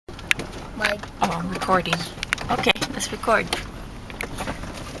my... Oh, I'm recording. Okay, let's record.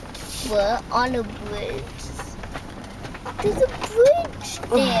 We're on a bridge. There's a bridge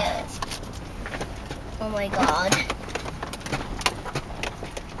there. Oh my god.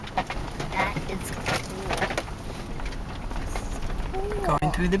 That is cool.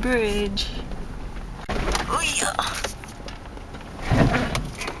 Going through the bridge. Oh yeah.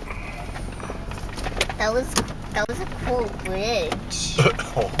 That was a cool bridge.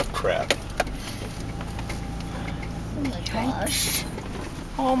 Oh crap. Oh my gosh.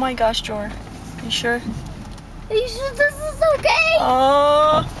 Oh my gosh, Jor. You sure? Are you sure this is okay?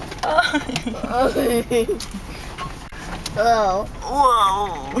 Oh. Oh.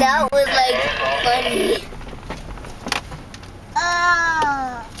 Whoa. That was like funny.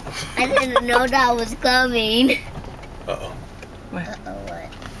 Oh. I didn't know that was coming. Uh-oh. What? Uh-oh, what?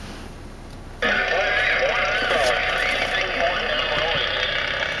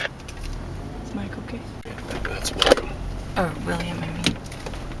 Is Mike okay? Yeah, that's welcome. Or William, I mean.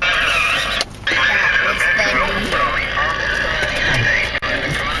 That was funny.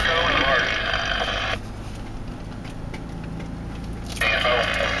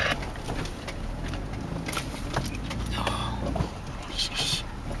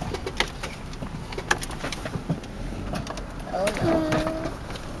 Oh no.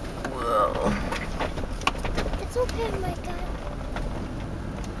 Whoa. It's okay, my God.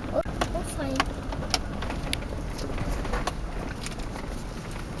 Oh, we're fine.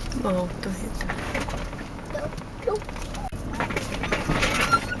 Oh, don't hit that. No, no.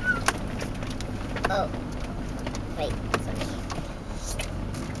 Oh. Wait, sorry.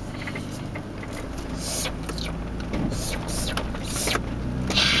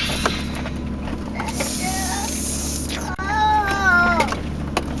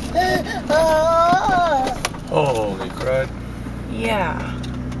 Holy crud. Yeah.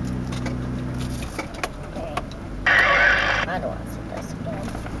 I don't want to see this again.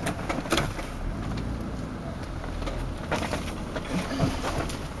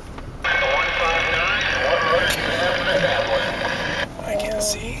 I can't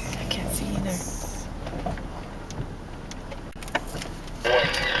see. I can't see either.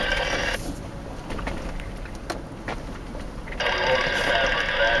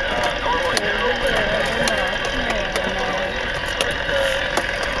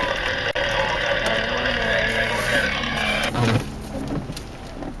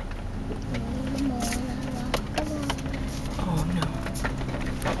 Oh no.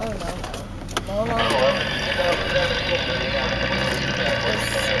 Oh no, no. No, no, no. This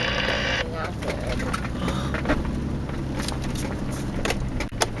is not good.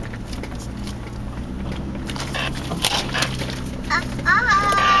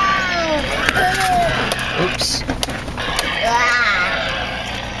 Oops.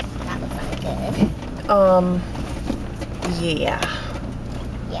 That was not good. Yeah.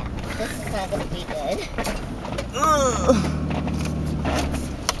 Yeah, this is not gonna be good. Ugh.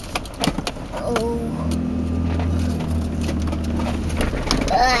 Oh.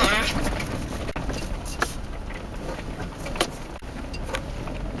 Ah.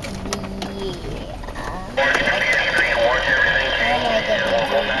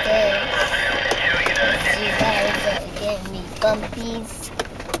 Bumpies.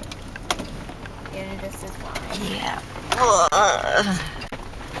 Yeah, this is fine. Yeah.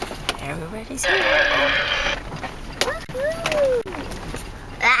 Everybody's here. Woohoo!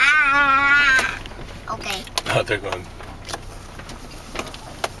 Ah! Okay. Oh, they're going.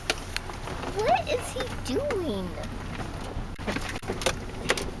 What is he doing?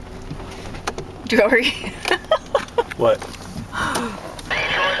 Jory. What?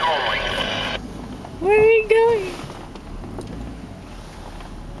 Where are you going?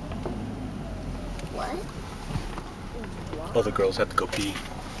 What? All the girls have to go pee.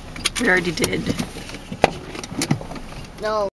 We already did. No.